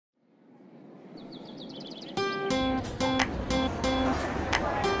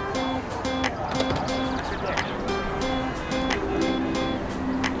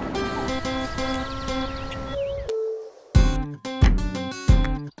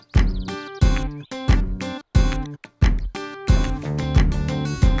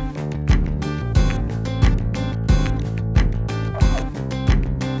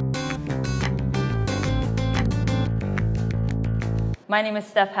My name is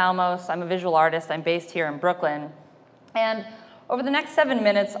Stef Halmos. I'm a visual artist. I'm based here in Brooklyn. And over the next 7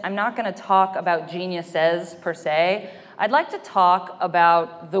 minutes, I'm not going to talk about geniuses per se. I'd like to talk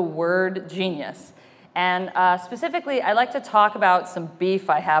about the word genius. And specifically, I'd like to talk about some beef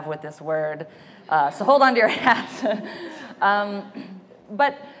I have with this word. So hold on to your hats.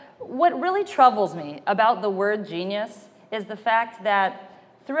 But what really troubles me about the word genius is the fact that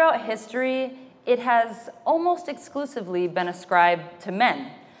throughout history, it has almost exclusively been ascribed to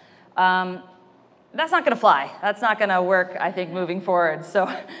men. That's not going to fly. That's not going to work, I think, moving forward. So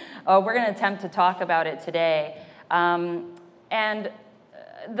we're going to attempt to talk about it today. And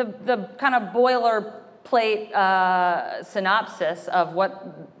the kind of boilerplate synopsis of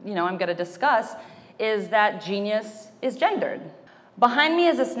what I'm going to discuss is that genius is gendered. Behind me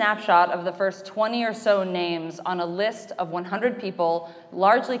is a snapshot of the first 20 or so names on a list of 100 people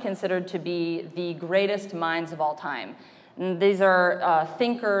largely considered to be the greatest minds of all time. And these are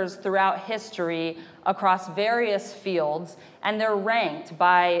thinkers throughout history across various fields, and they're ranked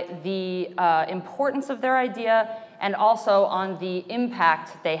by the importance of their idea and also on the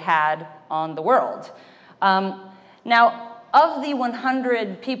impact they had on the world. Now, of the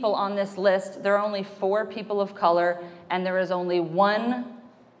 100 people on this list, there are only 4 people of color, and there is only 1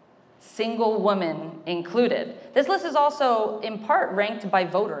 single woman included. This list is also, in part, ranked by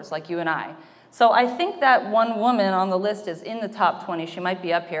voters like you and I. So I think that 1 woman on the list is in the top 20. She might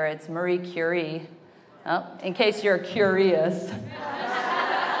be up here. It's Marie Curie. Oh, in case you're curious.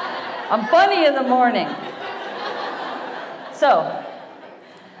 I'm funny in the morning. So,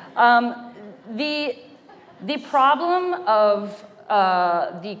 the problem of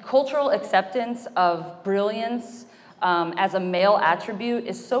the cultural acceptance of brilliance as a male attribute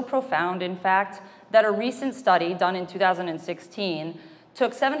is so profound, in fact, that a recent study done in 2016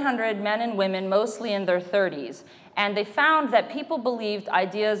 took 700 men and women, mostly in their 30s, and they found that people believed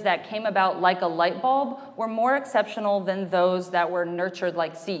ideas that came about like a light bulb were more exceptional than those that were nurtured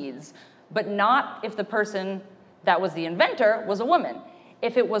like seeds, but not if the person that was the inventor was a woman.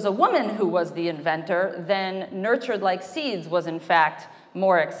 If it was a woman who was the inventor, then nurtured like seeds was in fact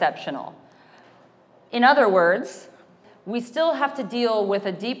more exceptional. In other words, we still have to deal with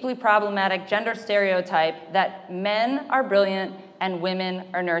a deeply problematic gender stereotype that men are brilliant and women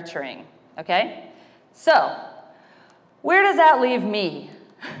are nurturing, okay? So, where does that leave me?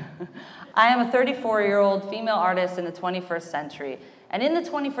 I am a 34-year-old female artist in the 21st century. And in the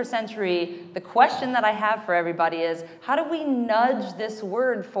 21st century, the question that I have for everybody is, how do we nudge this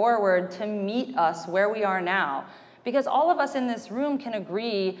word forward to meet us where we are now? Because all of us in this room can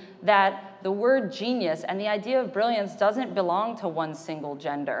agree that the word genius and the idea of brilliance doesn't belong to one single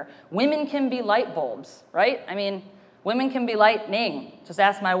gender. Women can be light bulbs, right? I mean, women can be lightning. Just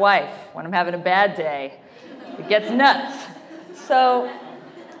ask my wife when I'm having a bad day. It gets nuts. So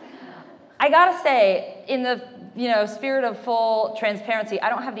I gotta say, in the spirit of full transparency, I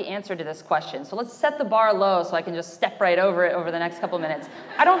don't have the answer to this question. So let's set the bar low so I can just step right over it over the next couple minutes.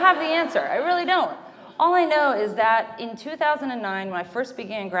 I don't have the answer. I really don't. All I know is that in 2009, when I first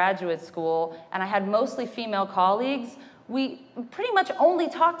began graduate school, and I had mostly female colleagues, we pretty much only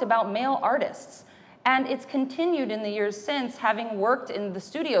talked about male artists. And it's continued in the years since, having worked in the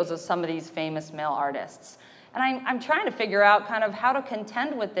studios of some of these famous male artists. And I'm trying to figure out kind of how to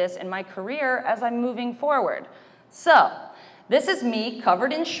contend with this in my career as I'm moving forward. So, this is me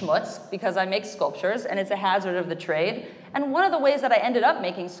covered in schmutz because I make sculptures and it's a hazard of the trade. And one of the ways that I ended up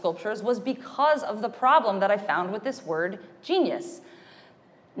making sculptures was because of the problem that I found with this word genius.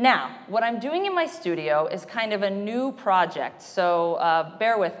 Now, what I'm doing in my studio is kind of a new project, so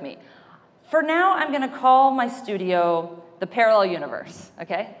bear with me. For now, I'm going to call my studio the parallel universe,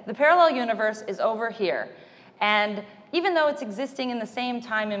 okay? The parallel universe is over here. And even though it's existing in the same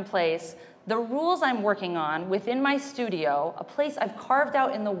time and place, the rules I'm working on within my studio, a place I've carved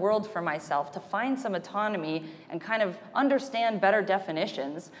out in the world for myself to find some autonomy and kind of understand better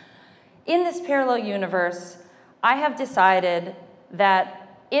definitions, in this parallel universe, I have decided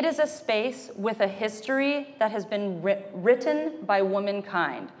that it is a space with a history that has been written by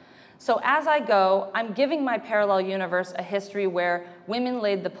womankind. So as I go, I'm giving my parallel universe a history where women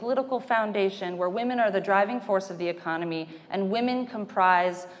laid the political foundation, where women are the driving force of the economy, and women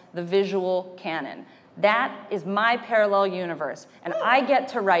comprise the visual canon. That is my parallel universe, and I get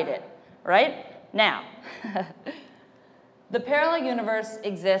to write it, right? Now, the parallel universe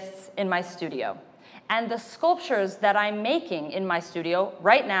exists in my studio. And the sculptures that I'm making in my studio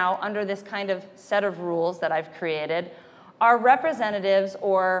right now, under this kind of set of rules that I've created, are representatives,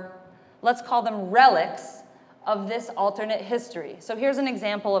 or let's call them relics, of this alternate history. So here's an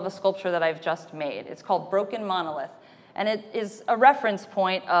example of a sculpture that I've just made. It's called Broken Monolith. And it is a reference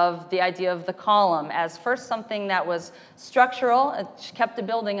point of the idea of the column as first something that was structural, it kept the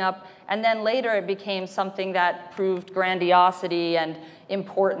building up, and then later it became something that proved grandiosity and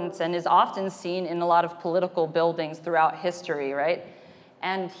importance and is often seen in a lot of political buildings throughout history, right?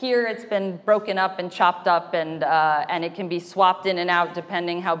 And here it's been broken up and chopped up, and it can be swapped in and out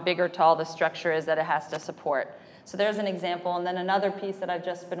depending how big or tall the structure is that it has to support. So there's an example, and then another piece that I've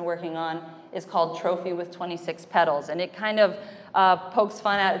just been working on is called Trophy with 26 Petals, and it kind of pokes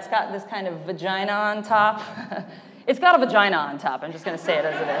fun at, it's got this kind of vagina on top. It's got a vagina on top, I'm just gonna say it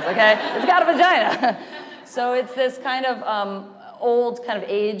as it is, okay? It's got a vagina. So it's this kind of old, kind of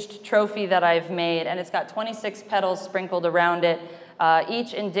aged trophy that I've made, and it's got 26 petals sprinkled around it,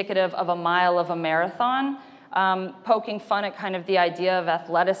 each indicative of a mile of a marathon, poking fun at kind of the idea of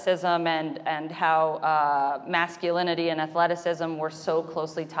athleticism and how masculinity and athleticism were so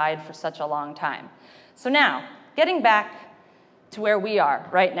closely tied for such a long time. So now, getting back to where we are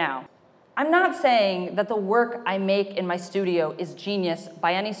right now, I'm not saying that the work I make in my studio is genius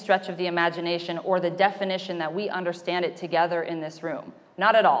by any stretch of the imagination or the definition that we understand it together in this room.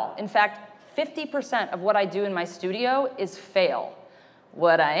 Not at all. In fact, 50% of what I do in my studio is fail.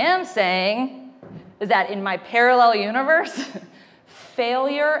 What I am saying is that in my parallel universe,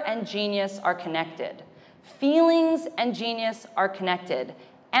 failure and genius are connected. Feelings and genius are connected.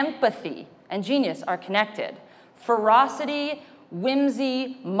 Empathy and genius are connected. Ferocity,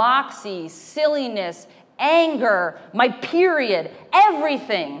 whimsy, moxie, silliness, anger, my period,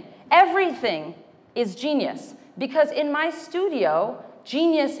 everything is genius. Because in my studio,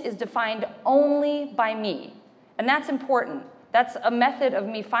 genius is defined only by me. And that's important. That's a method of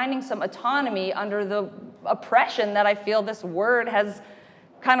me finding some autonomy under the oppression that I feel this word has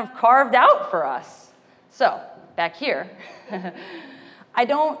kind of carved out for us. So, back here, I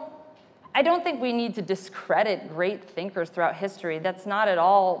don't think we need to discredit great thinkers throughout history. That's not at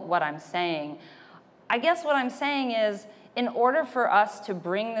all what I'm saying. I guess what I'm saying is, in order for us to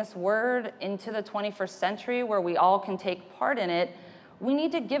bring this word into the 21st century where we all can take part in it, we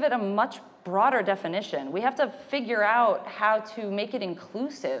need to give it a much broader definition. We have to figure out how to make it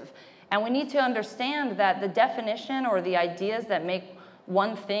inclusive. And we need to understand that the definition or the ideas that make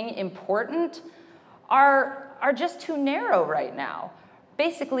one thing important are just too narrow right now.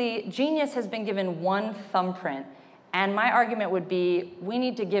 Basically, genius has been given one thumbprint, and my argument would be we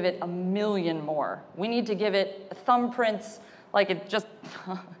need to give it 1 million more. We need to give it thumbprints like it just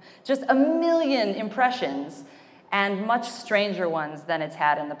 1 million impressions, and much stranger ones than it's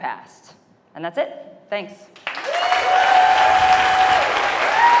had in the past. And that's it. Thanks.